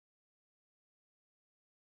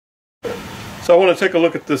So I want to take a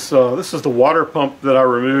look at this. This is the water pump that I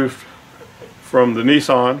removed from the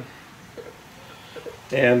Nissan,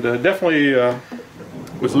 and definitely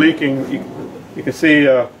was leaking. You can see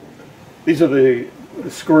these are the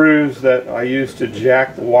screws that I used to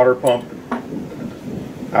jack the water pump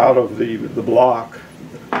out of the block.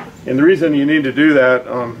 And the reason you need to do that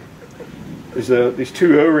is these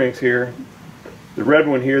two O-rings here. The red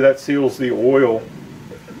one here, that seals the oil,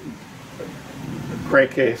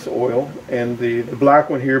 crankcase oil, and the black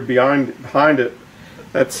one here behind it,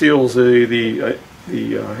 that seals the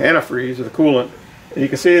antifreeze or the coolant. And you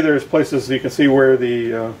can see there's places you can see where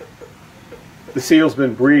the seal's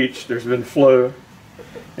been breached. There's been flow,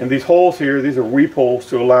 and these holes here, these are weep holes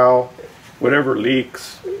to allow whatever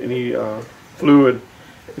leaks, any fluid,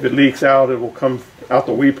 if it leaks out, it will come out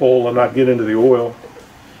the weep hole and not get into the oil.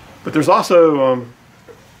 But there's also,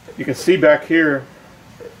 you can see back here,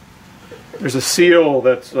 there's a seal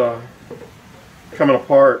that's coming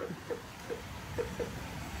apart.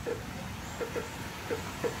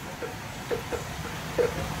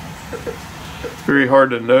 It's very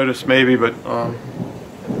hard to notice maybe, but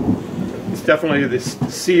it's definitely this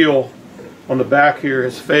seal on the back here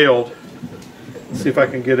has failed. Let's see if I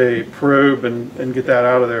can get a probe and get that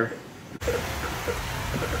out of there.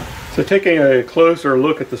 So taking a closer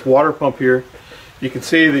look at this water pump here, you can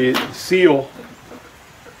see the seal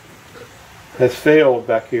has failed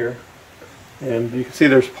back here, and you can see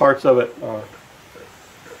there's parts of it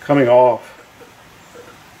coming off,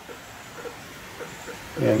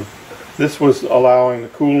 and this was allowing the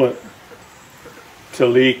coolant to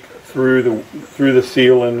leak through the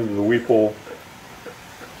seal into the weep hole.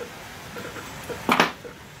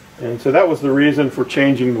 And so that was the reason for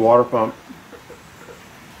changing the water pump.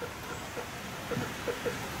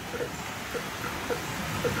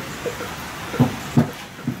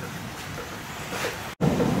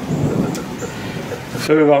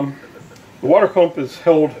 So the water pump is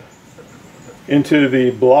held into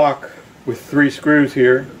the block with 3 screws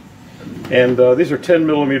here, and these are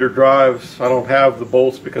 10mm drives. I don't have the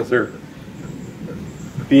bolts because they're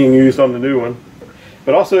being used on the new one.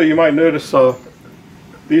 But also you might notice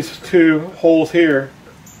these 2 holes here,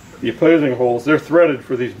 the opposing holes, they're threaded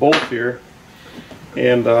for these bolts here,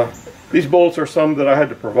 and these bolts are some that I had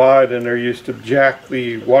to provide, and they're used to jack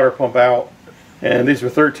the water pump out. And these are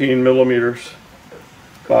 13mm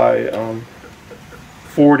by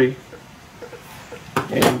 40.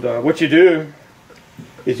 And what you do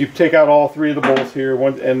is you take out all 3 of the bolts here,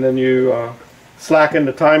 and then you slacken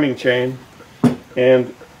the timing chain.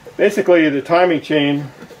 And basically the timing chain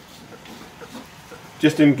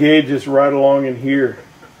just engages right along in here,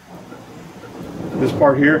 this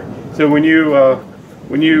part here. So when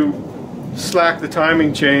you slack the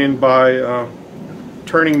timing chain by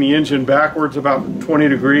turning the engine backwards about 20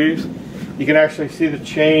 degrees, you can actually see the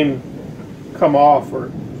chain come off or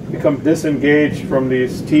become disengaged from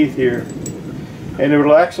these teeth here, and it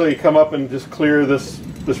will actually come up and just clear this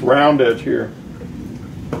round edge here.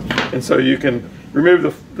 And so you can remove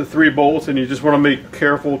the 3 bolts, and you just want to be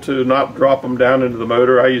careful to not drop them down into the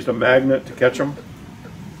motor. I used a magnet to catch them.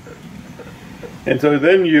 And so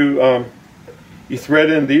then you thread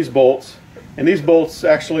in these bolts, and these bolts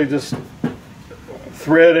actually just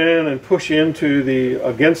thread in and push into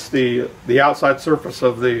against the outside surface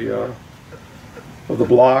of the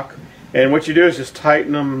block. And what you do is just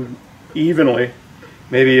tighten them evenly,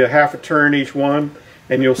 maybe a half a turn each one,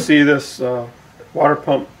 and you'll see this water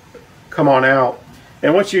pump come on out.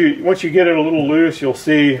 And once you get it a little loose, you'll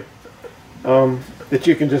see that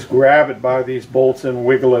you can just grab it by these bolts and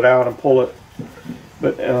wiggle it out and pull it.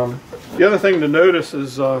 But the other thing to notice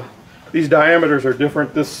is these diameters are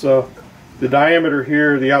different. The diameter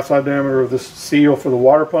here, the outside diameter of this seal for the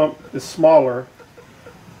water pump, is smaller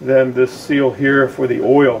than this seal here for the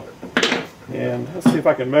oil. And let's see if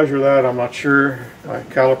I can measure that. I'm not sure my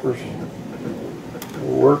calipers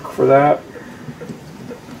will work for that.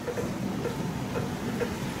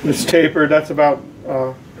 This tapered, that's about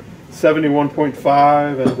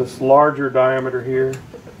 71.5, and this larger diameter here,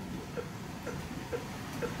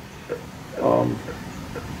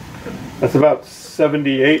 that's about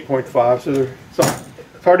 78.5. So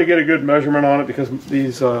it's hard to get a good measurement on it because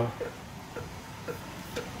these don't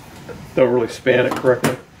really span it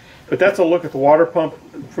correctly. But that's a look at the water pump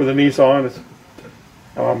for the Nissan. It's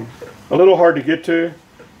a little hard to get to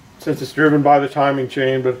since it's driven by the timing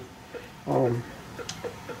chain, but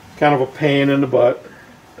kind of a pain in the butt.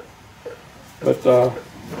 But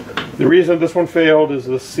the reason this one failed is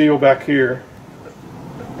the seal back here.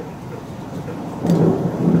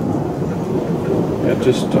 It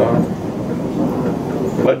just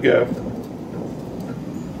let go.